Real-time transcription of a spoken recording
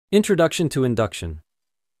Introduction to induction.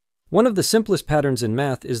 One of the simplest patterns in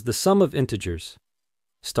math is the sum of integers.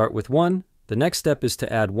 Start with 1, the next step is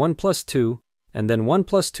to add 1 plus 2, and then 1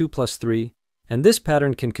 plus 2 plus 3, and this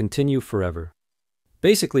pattern can continue forever.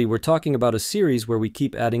 Basically, we're talking about a series where we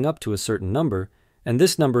keep adding up to a certain number, and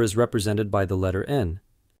this number is represented by the letter n.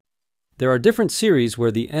 There are different series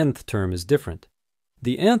where the nth term is different.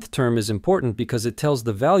 The nth term is important because it tells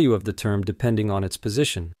the value of the term depending on its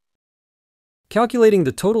position. Calculating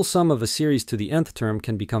the total sum of a series to the nth term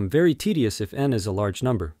can become very tedious if n is a large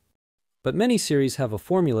number. But many series have a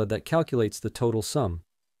formula that calculates the total sum.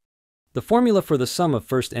 The formula for the sum of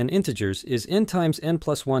first n integers is n times n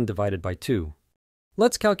plus 1 divided by 2.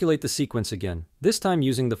 Let's calculate the sequence again, this time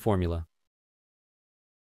using the formula.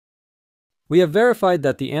 We have verified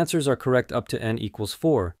that the answers are correct up to n equals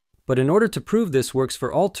 4, but in order to prove this works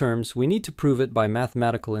for all terms, we need to prove it by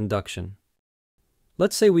mathematical induction.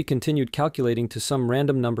 Let's say we continued calculating to some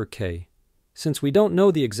random number k. Since we don't know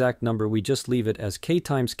the exact number, we just leave it as k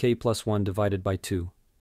times k plus 1 divided by 2.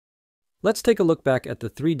 Let's take a look back at the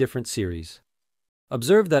three different series.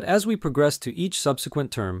 Observe that as we progress to each subsequent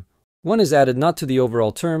term, 1 is added not to the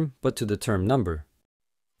overall term, but to the term number.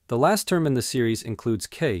 The last term in the series includes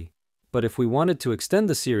k, but if we wanted to extend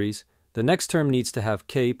the series, the next term needs to have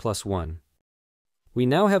k plus 1. We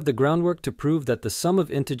now have the groundwork to prove that the sum of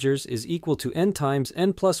integers is equal to n times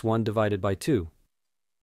n plus 1 divided by 2.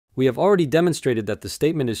 We have already demonstrated that the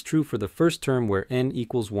statement is true for the first term where n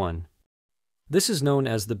equals 1. This is known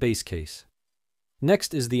as the base case.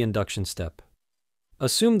 Next is the induction step.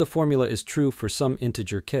 Assume the formula is true for some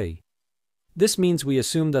integer k. This means we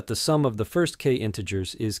assume that the sum of the first k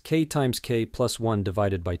integers is k times k plus 1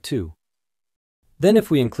 divided by 2. Then if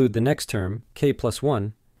we include the next term, k plus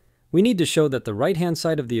 1, we need to show that the right-hand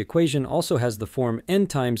side of the equation also has the form n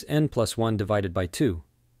times n plus 1 divided by 2.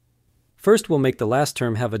 First, we'll make the last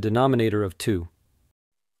term have a denominator of 2.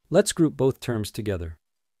 Let's group both terms together.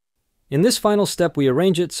 In this final step, we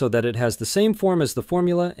arrange it so that it has the same form as the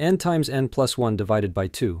formula n times n plus 1 divided by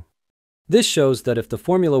 2. This shows that if the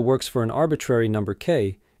formula works for an arbitrary number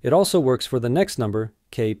k, it also works for the next number,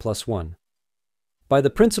 k plus 1. By the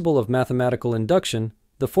principle of mathematical induction,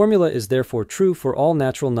 the formula is therefore true for all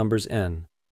natural numbers n.